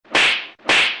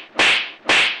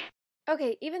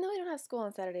Okay, even though I don't have school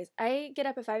on Saturdays, I get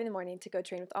up at 5 in the morning to go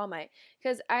train with All Might.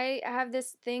 Because I have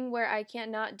this thing where I can't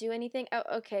not do anything. Oh,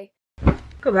 okay.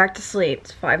 Go back to sleep.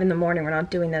 It's 5 in the morning. We're not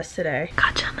doing this today.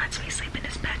 Kachan lets me sleep in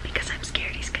his bed because I'm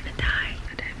scared he's gonna die.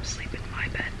 Let him sleep in my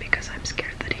bed because I'm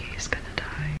scared that he is gonna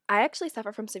die. I actually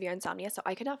suffer from severe insomnia, so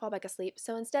I could not fall back asleep.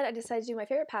 So instead, I decided to do my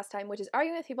favorite pastime, which is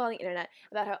arguing with people on the internet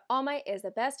about how All Might is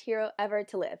the best hero ever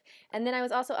to live. And then I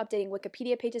was also updating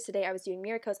Wikipedia pages today. I was doing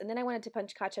miracles, and then I wanted to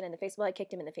punch Kachan in the face. Well, I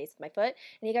kicked him in the face with my foot,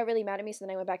 and he got really mad at me, so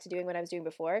then I went back to doing what I was doing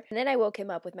before. And then I woke him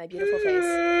up with my beautiful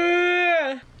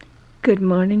face. Good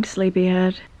morning,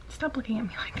 sleepyhead. Stop looking at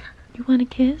me like that. You want a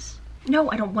kiss?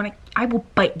 No, I don't want to. I will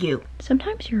bite you.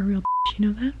 Sometimes you're a real bitch, you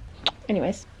know that?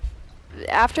 Anyways.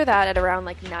 After that, at around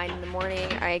like 9 in the morning,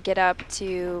 I get up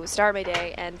to start my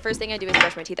day, and first thing I do is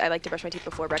brush my teeth. I like to brush my teeth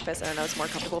before breakfast. I don't know, it's more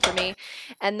comfortable for me.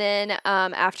 And then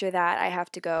after that, I have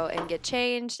to go and get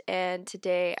changed, and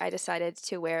today I decided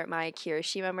to wear my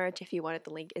Kirishima merch. If you want it,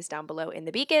 the link is down below in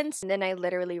the beacons. And then I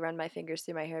literally run my fingers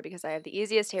through my hair because I have the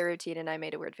easiest hair routine, and I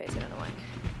made a weird face. I don't know why.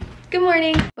 Good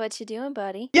morning. What you doing,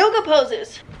 buddy? Yoga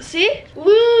poses. See?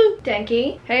 Woo!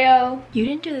 Denki. Heyo. You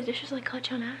didn't do the dishes like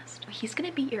Kachan asked. He's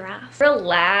gonna beat your ass.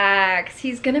 Relax.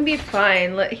 He's gonna be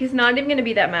fine. He's not even gonna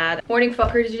be that mad. Morning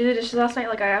fucker, did you do the dishes last night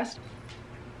like I asked?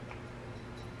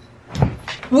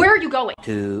 Where are you going?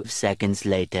 2 seconds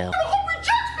later.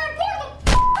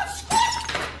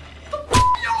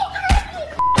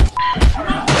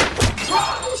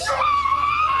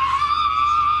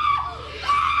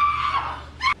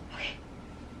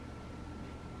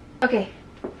 Okay.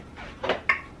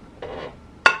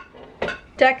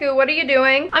 Deku, what are you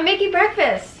doing? I'm making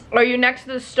breakfast. Are you next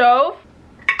to the stove?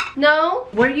 No.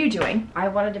 What are you doing? I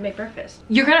wanted to make breakfast.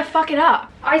 You're gonna fuck it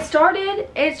up. I started.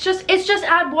 It's just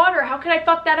add water. How could I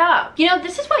fuck that up? You know,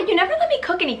 this is why you never let me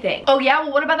cook anything. Oh yeah?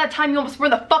 Well, what about that time you almost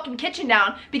burned the fucking kitchen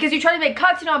down because you tried to make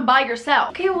katsunon by yourself?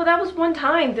 Okay, well, that was one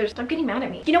time. Stop getting mad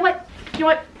at me. You know what?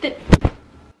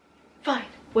 Fine.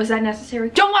 Was that necessary?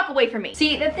 Don't walk away from me.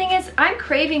 See, the thing is, I'm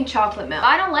craving chocolate milk.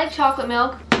 I don't like chocolate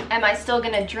milk. Am I still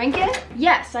gonna drink it?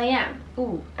 Yes, I am.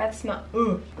 Ooh, that's not,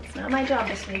 it's not my job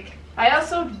this week. I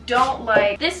also don't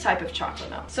like this type of chocolate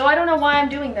milk. So I don't know why I'm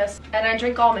doing this. And I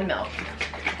drink almond milk.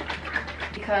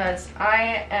 Because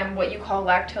I am what you call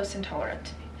lactose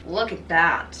intolerant. Look at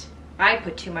that. I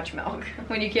put too much milk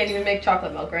when you can't even make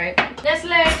chocolate milk, right? Nestle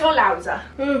Tolauza.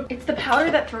 It's the powder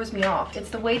that throws me off.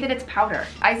 It's the way that it's powder.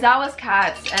 Aizawa's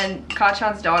cats and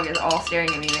Kachan's dog is all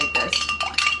staring at me like this.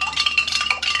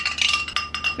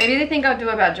 Maybe they think I'll do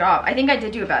a bad job. I think I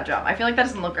did do a bad job. I feel like that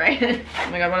doesn't look right. Oh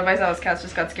my god, one of Aizawa's cats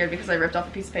just got scared because I ripped off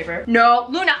a piece of paper. No,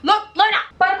 Luna! Look, Luna!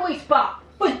 Bakugou spa!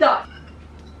 What's that?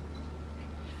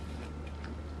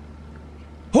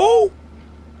 Who?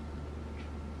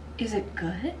 Is it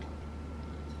good?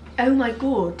 Oh my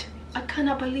god, I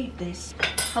cannot believe this.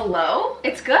 Hello?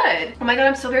 It's good. Oh my god,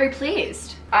 I'm so very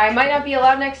pleased. I might not be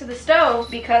allowed next to the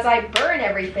stove because I burn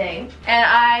everything. And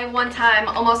I, one time,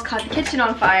 almost caught the kitchen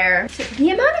on fire. So the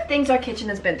amount of things our kitchen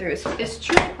has been through is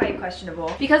truly quite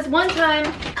questionable. Because one time,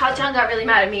 Kachan got really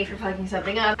mad at me for fucking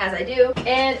something up, as I do,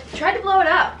 and tried to blow it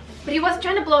up. But he wasn't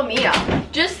trying to blow me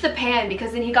up. Just the pan,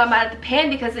 because then he got mad at the pan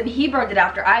because then he burned it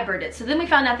after I burned it. So then we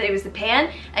found out that it was the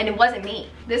pan and it wasn't me.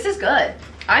 This is good.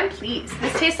 I'm pleased.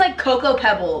 This tastes like Cocoa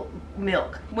Pebble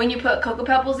milk. When you put Cocoa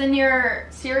Pebbles in your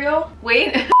cereal.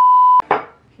 Wait.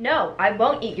 No, I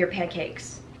won't eat your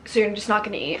pancakes. So you're just not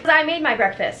gonna eat? I made my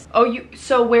breakfast. Oh,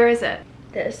 so where is it?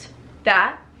 This.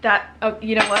 That. Oh,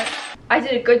 you know what? I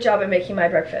did a good job at making my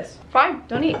breakfast. Fine,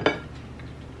 don't eat.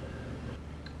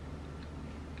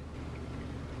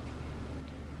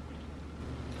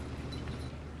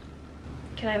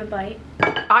 Can I have a bite?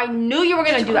 I knew you were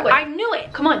gonna do that. I knew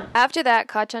it. Come on. After that,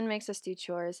 Kachan makes us do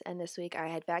chores, and this week I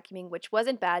had vacuuming, which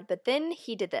wasn't bad, but then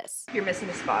he did this. You're missing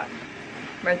a spot.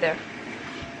 Right there.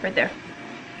 Right there.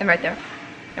 And right there.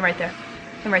 And right there.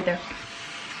 And right there.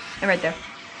 And right there.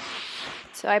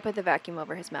 So I put the vacuum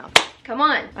over his mouth. Come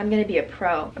on. I'm gonna be a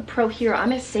pro hero. I'm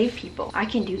gonna save people. I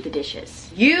can do the dishes.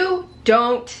 You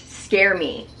don't scare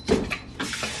me.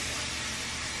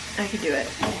 I can do it.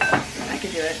 I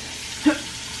can do it.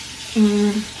 I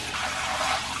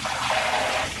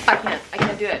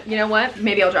can't do it. You know what?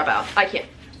 Maybe I'll drop out. I can't.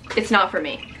 It's not for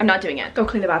me. I'm not doing it. Go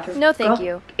clean the bathroom. No, thank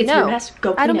you. It's your mess.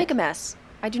 Go clean it. I don't make a mess.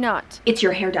 I do not. It's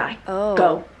your hair dye. Oh.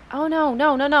 Go. Oh, no,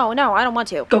 I don't want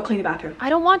to. Go clean the bathroom. I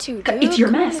don't want to, dude. It's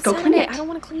your mess. Go clean it. I don't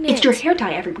want to clean it. It's your hair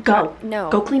dye. Go. No.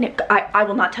 Go clean it. I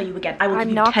will not tell you again. I will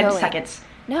give you 10 seconds.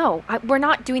 No, we're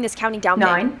not doing this counting down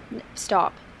 9. thing.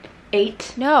 Stop.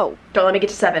 8. No. Don't let me get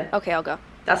to 7. Okay, I'll go.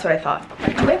 That's what I thought. I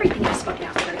gotta do everything in this fucking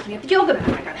house. I gotta clean up the yoga mat.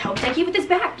 I gotta help Denki with his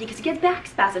back because he gets back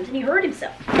spasms and he hurt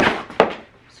himself.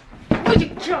 Would you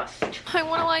just? I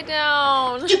want to lie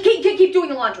down. You keep doing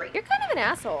the laundry. You're kind of an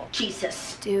asshole.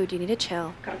 Jesus. Dude, you need to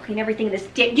chill. Gotta clean everything in this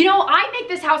dick. You know, I make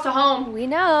this house a home. We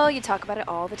know. You talk about it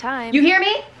all the time. You hear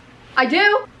me? I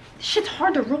do. This shit's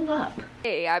hard to roll up.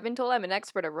 Hey, I've been told I'm an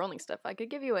expert at rolling stuff. I could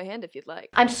give you a hand if you'd like.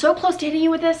 I'm so close to hitting you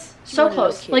with this. So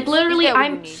close. Like literally,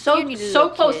 I'm so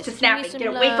close to snapping. Get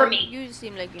away from me. You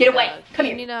seem like Get away. Come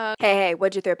here. Hey,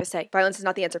 what'd your therapist say? Violence is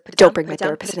not the answer. Put it down. Don't bring my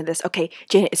therapist into this. Okay,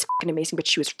 Janet is f***ing amazing, but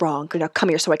she was wrong. Now come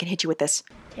here so I can hit you with this.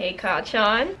 Hey,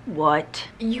 Kachan. What?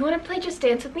 You want to play Just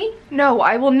Dance with me? No,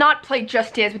 I will not play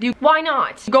Just Dance with you. Why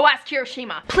not? Go ask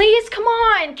Kirishima. Please, come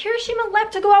on. Kirishima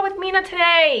left to go out with Mina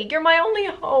today. You're my only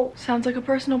hope. Sounds like a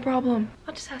personal problem.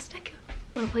 I'll just ask Deku.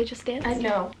 Want to play Just Dance?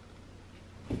 No.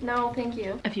 No, thank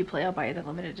you. If you play, I'll buy you the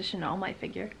limited edition all my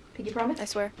figure. Piggy promise? I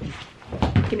swear.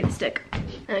 Give me the stick.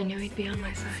 I knew he'd be on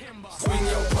my side. Swing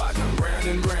your partner round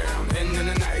and round, and then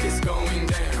the night is going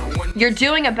down. You're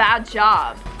doing a bad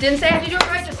job. Didn't say I had to do it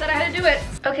right, just said I had to do it.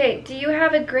 Okay, do you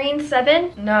have a green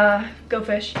 7? Nah, go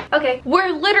fish. Okay, we're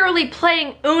literally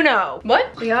playing Uno.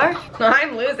 What? We are?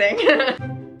 I'm losing.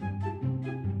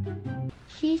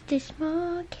 She's the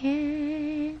small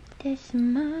cat, the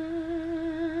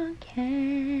small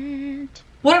cat.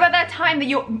 What about that time that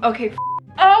you, okay.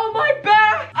 Oh, my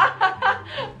back!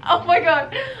 Oh my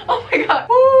god. Oh my god.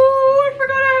 Oh, I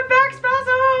forgot I had back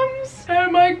spasms. Oh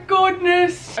my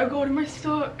goodness. Oh god, am I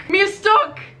stuck? Me is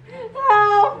stuck.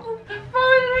 Help.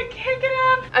 Oh, I can't get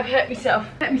up. I've hurt myself.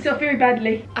 Hurt myself very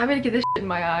badly. I'm gonna get this shit in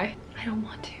my eye. I don't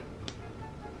want to.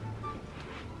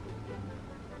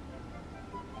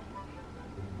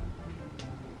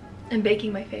 I'm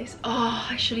baking my face. Oh,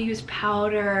 I should have used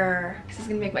powder. This is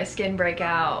gonna make my skin break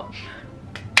out.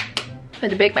 I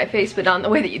had to bake my face, but not in the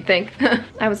way that you'd think.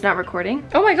 I was not recording.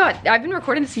 Oh my god, I've been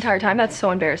recording this entire time. That's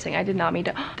so embarrassing. I did not mean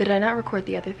to. Did I not record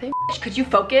the other thing? Could you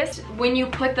focus? When you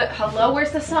put the, hello, where's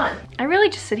the sun? I really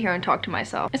just sit here and talk to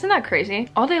myself. Isn't that crazy?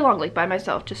 All day long, like by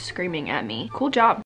myself, just screaming at me. Cool job.